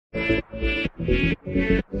Hi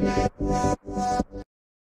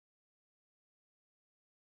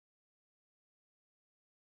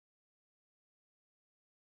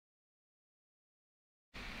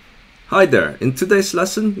there, in today's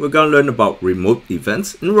lesson we're going to learn about remote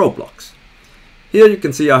events in Roblox. Here you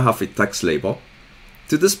can see I have a text label.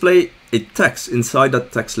 To display a text inside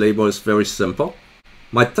that text label is very simple.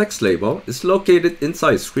 My text label is located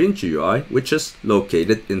inside Screen GUI, which is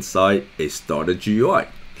located inside a starter GUI.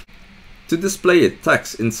 To display a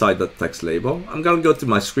text inside that text label, I'm going to go to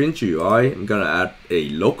my Screen GUI, I'm going to add a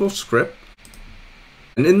local script.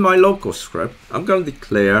 And in my local script, I'm going to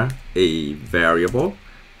declare a variable.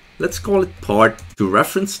 Let's call it part to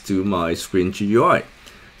reference to my Screen GUI.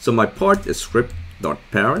 So my part is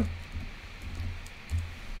script.parent.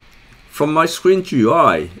 From my Screen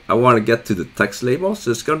GUI, I want to get to the text label,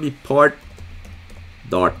 so it's going to be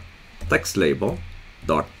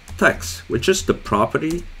part.textLabel.text, which is the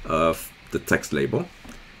property of the text label.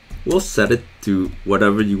 We'll set it to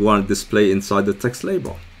whatever you want to display inside the text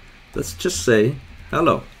label. Let's just say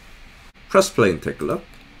hello. Press play and take a look.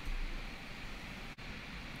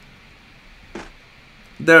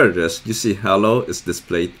 There it is. You see hello is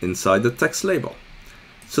displayed inside the text label.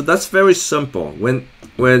 So that's very simple when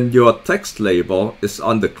your text label is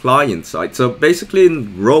on the client side. So basically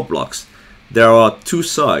in Roblox, there are two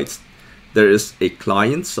sides. There is a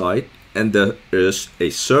client side and there is a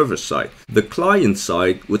server side. The client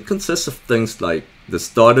side would consist of things like the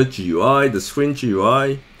starter GUI, the Screen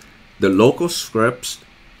GUI, the local scripts,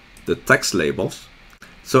 the text labels.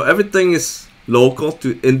 So everything is local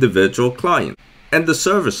to individual clients. And the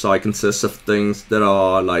server side consists of things that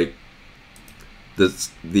are like the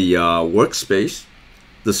workspace,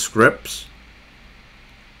 the scripts,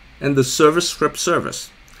 and the server script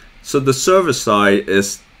service. So the server side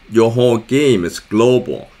is your whole game, is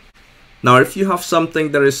global. Now if you have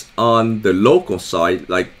something that is on the local side,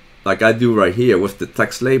 like I do right here with the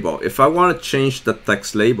text label, if I want to change the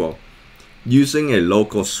text label using a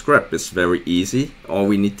local script, it's very easy. All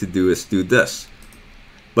we need to do is do this.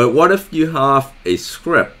 But what if you have a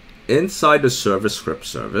script inside the server script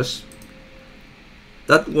service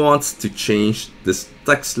that wants to change this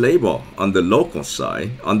text label on the local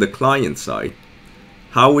side, on the client side?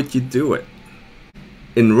 How would you do it?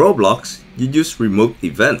 In Roblox, you use remote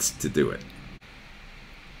events to do it.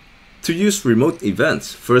 To use remote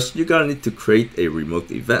events, first you're gonna need to create a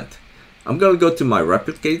remote event. I'm gonna go to my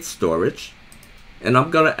replicated storage and I'm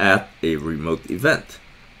gonna add a remote event.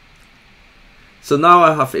 So now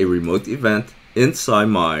I have a remote event inside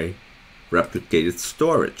my replicated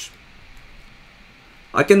storage.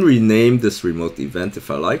 I can rename this remote event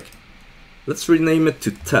if I like. Let's rename it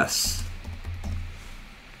to test.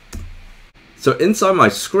 So inside my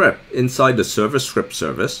script, inside the server script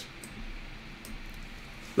service,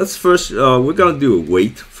 let's first, we're gonna do a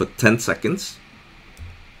wait for 10 seconds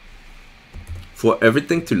for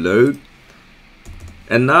everything to load.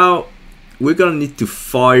 And now we're gonna need to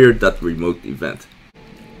fire that remote event.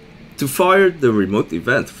 To fire the remote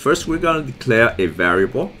event, first we're gonna declare a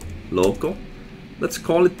variable, local. Let's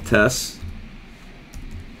call it test.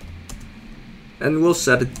 And we'll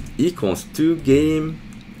set it equals to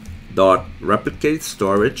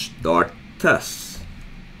game.replicatestorage.test.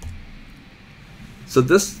 So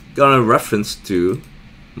this is gonna reference to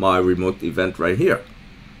my remote event right here.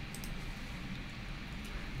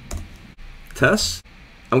 Test.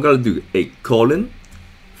 I'm gonna do a colon,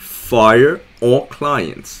 fire all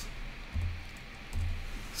clients.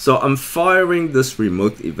 So I'm firing this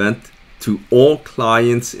remote event to all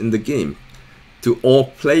clients in the game, to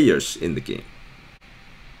all players in the game.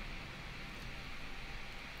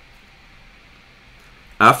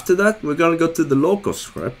 After that, we're gonna go to the local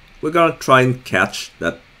script. We're gonna try and catch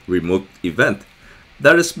that remote event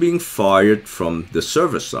that is being fired from the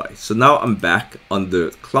server side. So now I'm back on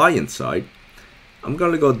the client side. I'm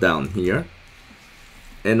gonna go down here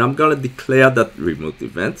and I'm gonna declare that remote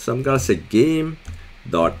event. So I'm gonna say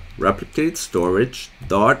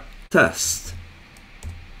game.replicatestorage.test.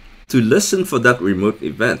 To listen for that remote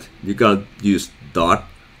event, you're gonna use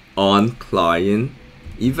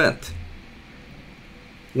 .onClientEvent.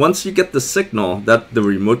 Once you get the signal that the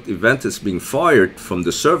remote event is being fired from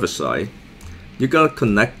the server side, you're gonna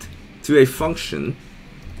connect to a function.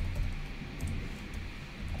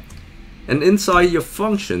 And inside your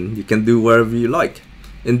function, you can do whatever you like.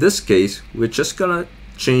 In this case, we're just gonna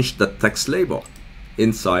change the text label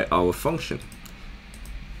inside our function.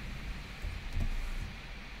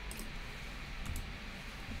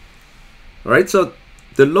 Alright, so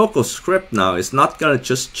the local script now is not gonna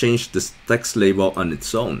just change this text label on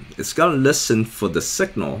its own. It's gonna listen for the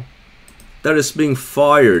signal that is being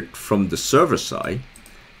fired from the server side,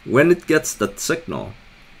 when it gets that signal,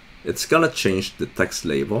 it's gonna change the text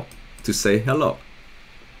label to say hello.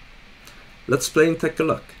 Let's play and take a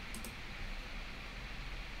look.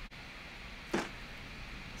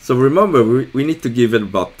 So remember, we need to give it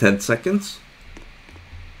about 10 seconds.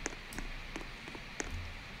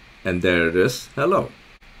 And there it is, hello.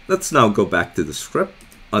 Let's now go back to the script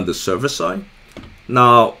on the server side.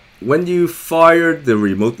 Now, when you fire the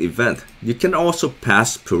remote event, you can also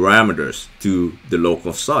pass parameters to the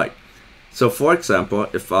local site. So for example,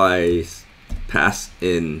 if I pass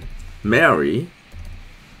in Mary,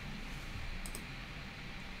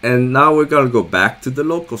 and now we're going to go back to the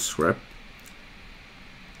local script,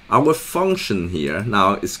 our function here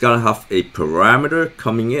now is going to have a parameter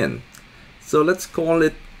coming in. So let's call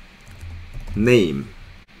it name.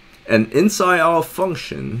 And inside our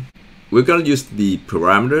function, we're going to use the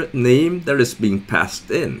parameter name that is being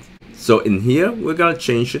passed in. So in here, we're going to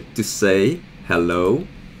change it to say hello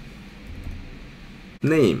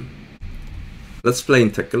name. Let's play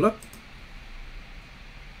and take a look.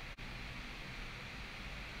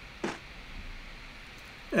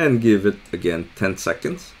 And give it again 10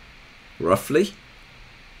 seconds, roughly.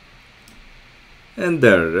 And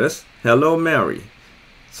there it is, hello Mary.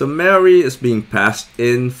 So Mary is being passed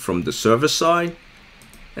in from the server side,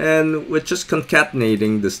 and we're just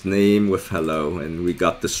concatenating this name with hello, and we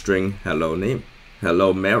got the string hello name,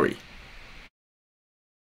 hello Mary.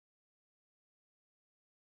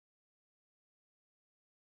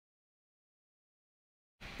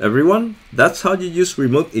 Everyone, that's how you use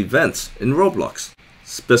remote events in Roblox.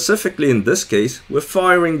 Specifically in this case, we're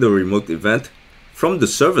firing the remote event from the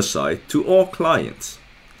server side to all clients.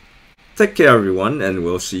 Take care everyone, and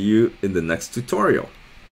we'll see you in the next tutorial.